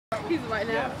He's mine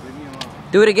now. Yeah, leave me alone.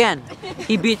 Do it again.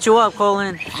 He beat you up,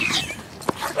 Colin.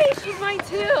 Wait, she's mine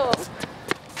too.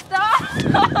 Stop.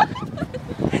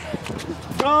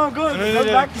 Go, go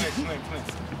back.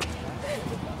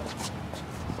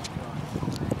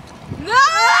 No! No,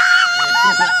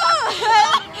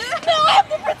 I have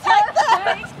to protect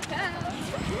them.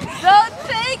 Don't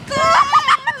take them.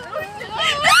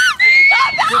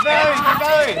 Get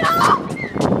Valerie.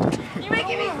 You're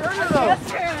making me hurt her.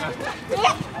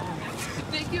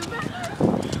 Thank you,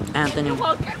 Anthony. You're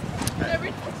welcome.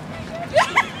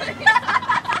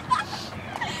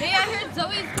 Hey, I heard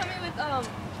Zoe's coming with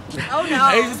Oh no.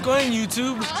 Hey, is this going on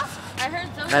YouTube? I heard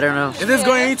Zoe's I don't know. If this is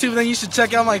going on YouTube, then you should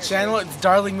check out my channel. It's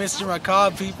Darling Mr.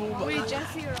 Macabre, people. Wait,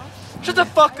 Jesse or Shut the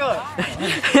fuck up.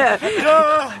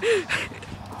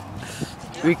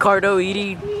 Ricardo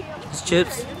eating his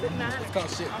chips.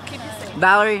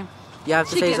 Valerie, you have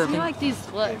to say something. like these.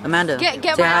 What? Amanda, Get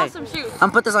say my hi. awesome shoes.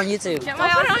 I'm put this on YouTube. Get my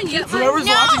awesome shoes. Whoever's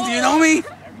watching, do you know me?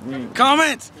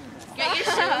 Comment. Get your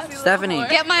shoes. Stephanie.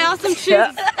 Get my awesome shoes.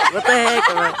 Yeah. What the heck?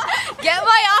 Get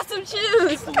my awesome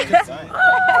shoes.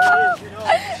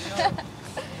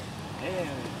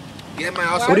 Get my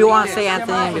awesome. What do you want to say,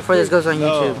 Anthony, before this goes on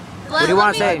YouTube? What do you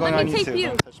want to say? Let me tape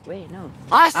you. Wait, no.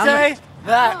 I say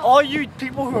that all you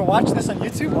people who are watching this on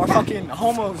YouTube are fucking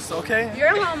homos, okay? You're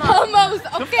a homo. Homos,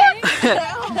 okay? You're a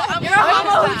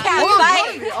homo who can't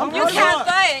fight. You can't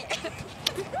fight.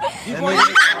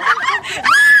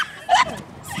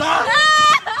 Stop.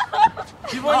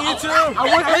 Keep on YouTube. I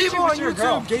want people on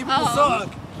YouTube. Gay people suck.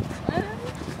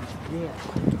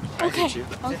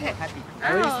 Okay.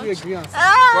 At least we agree on something.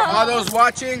 For all those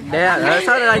watching, Yeah, that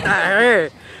sounded like that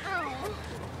hurt.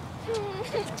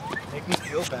 Make me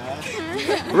feel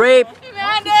bad. Rape.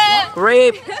 Amanda.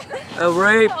 Rape. A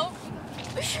rape.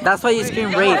 That's why you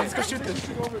scream rape. Let's go shoot this.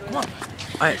 Come on.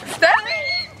 Alright.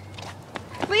 Stephanie.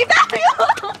 Leave that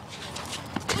alone.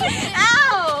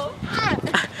 Ow.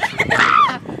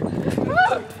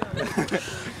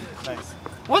 Nice.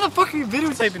 Why the fuck are you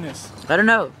videotaping this? I don't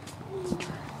know.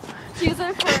 Use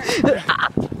it for.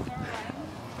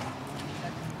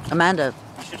 Amanda.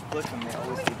 You should flick them, they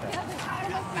always do that.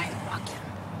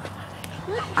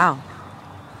 Ow.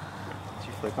 Did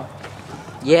you flick them?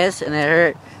 Yes, and it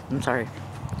hurt. I'm sorry.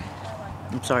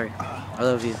 I'm sorry. I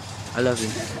love you. I love you.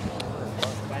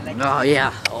 Oh,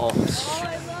 yeah. Oh.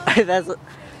 That's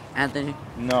Anthony.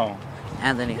 No.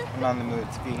 Anthony. I'm not in the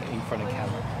mood to be in front of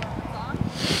camera.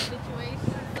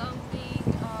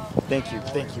 Thank you.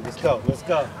 Let's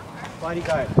go.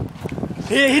 Bodyguard.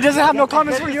 He doesn't have no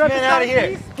comments for you. Get this man out of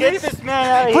here. Get this man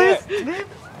out of here. Please.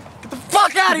 Get the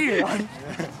fuck out of here.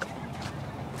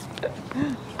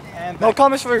 No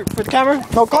comments for the camera.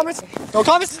 No comments.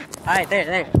 Alright,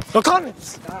 there. No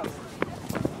comments.